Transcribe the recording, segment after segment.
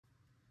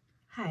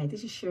Hi,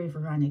 this is Sherry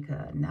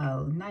Veronica.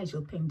 Now,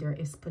 Nigel Pinder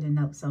is putting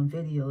out some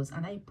videos,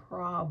 and I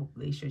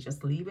probably should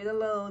just leave it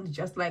alone.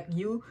 Just like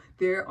you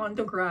there on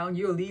the ground,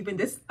 you're leaving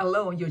this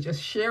alone. You're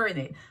just sharing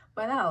it.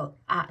 But I'll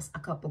ask a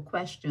couple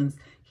questions.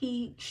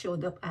 He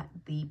showed up at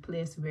the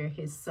place where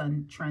his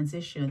son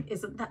transitioned.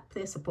 Isn't that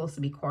place supposed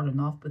to be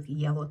cordoned off with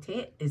yellow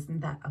tape? Isn't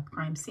that a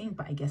crime scene?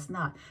 But I guess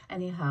not.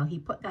 Anyhow, he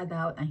put that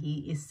out, and he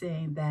is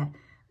saying that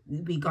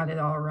we got it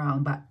all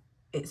wrong. But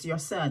it's your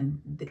son.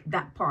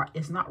 That part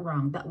is not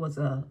wrong. That was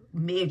a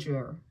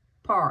major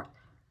part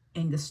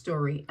in the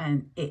story,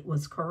 and it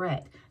was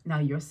correct. Now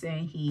you're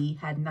saying he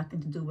had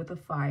nothing to do with the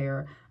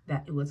fire,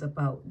 that it was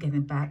about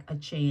getting back a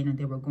chain, and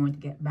they were going to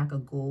get back a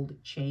gold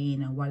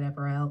chain and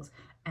whatever else.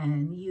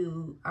 And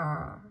you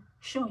are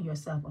showing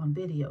yourself on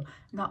video.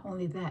 Not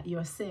only that,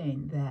 you're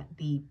saying that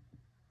the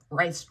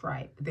Right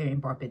Stripe there in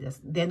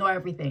Barbados, they know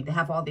everything. They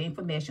have all the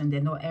information.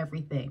 They know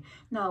everything.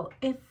 Now,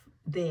 if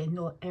they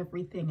know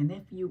everything, and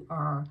if you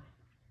are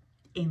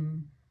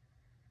in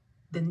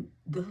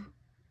the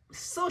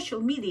social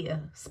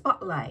media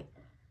spotlight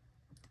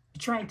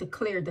trying to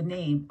clear the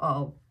name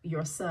of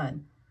your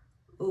son,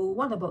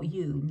 what about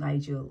you,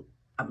 Nigel?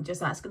 I'm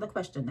just asking the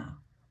question now.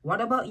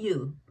 What about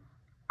you?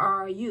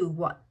 Are you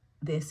what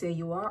they say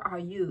you are? Are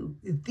you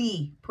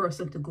the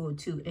person to go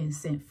to in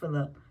St.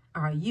 Philip?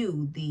 Are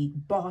you the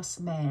boss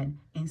man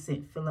in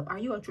St. Philip? Are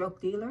you a drug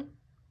dealer,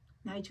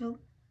 Nigel?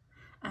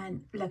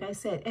 And like I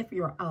said, if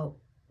you're out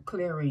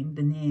clearing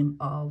the name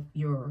of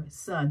your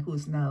son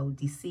who's now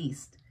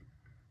deceased,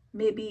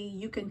 maybe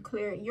you can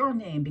clear your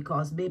name,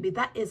 because maybe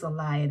that is a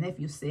lie. And if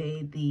you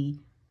say the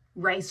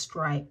Right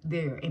Stripe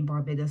there in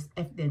Barbados,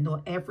 if they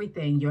know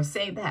everything, you're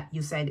saying that.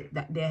 You said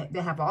that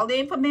they have all the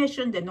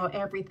information, they know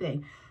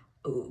everything.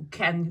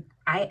 Can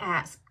I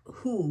ask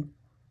who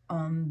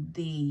on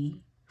the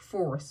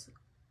force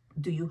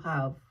do you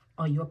have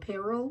on your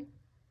payroll?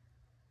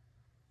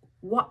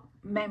 What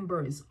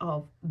members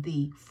of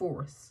the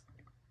force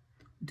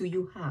do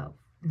you have,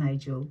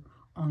 Nigel,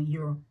 on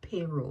your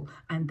payroll?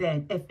 And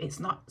then if it's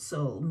not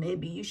so,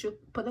 maybe you should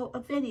put out a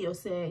video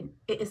saying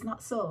it is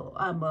not so.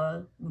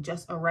 I'm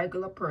just a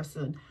regular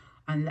person,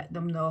 and let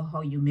them know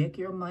how you make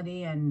your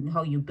money and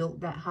how you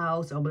built that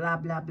house or blah,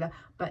 blah, blah.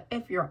 But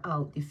if you're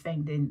out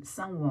defending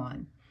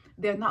someone,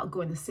 they're not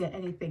going to say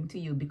anything to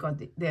you because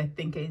they're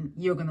thinking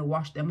you're going to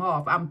wash them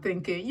off. I'm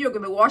thinking you're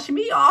going to wash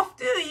me off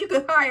too. You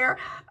could hire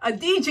a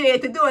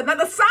DJ to do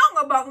another song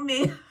about me.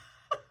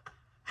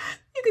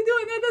 You could do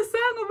another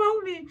song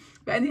about me.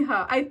 But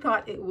anyhow, I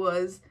thought it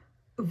was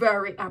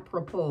very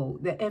apropos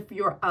that if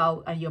you're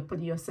out and you're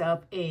putting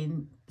yourself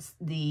in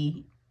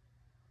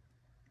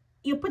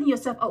you're putting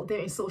yourself out there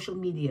in social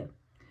media,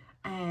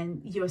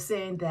 and you're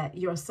saying that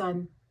your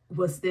son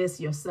was this,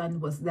 your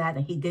son was that,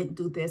 and he didn't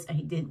do this and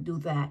he didn't do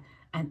that,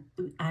 and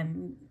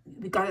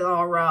we got it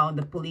all around.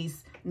 The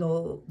police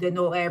know, they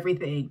know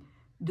everything.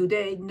 Do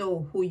they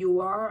know who you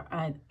are?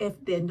 And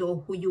if they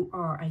know who you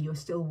are and you're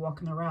still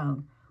walking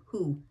around,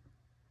 who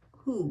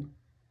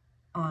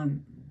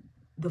on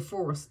the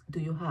force do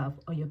you have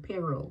on your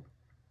payroll?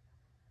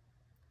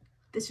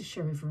 This is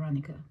Sherry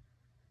Veronica.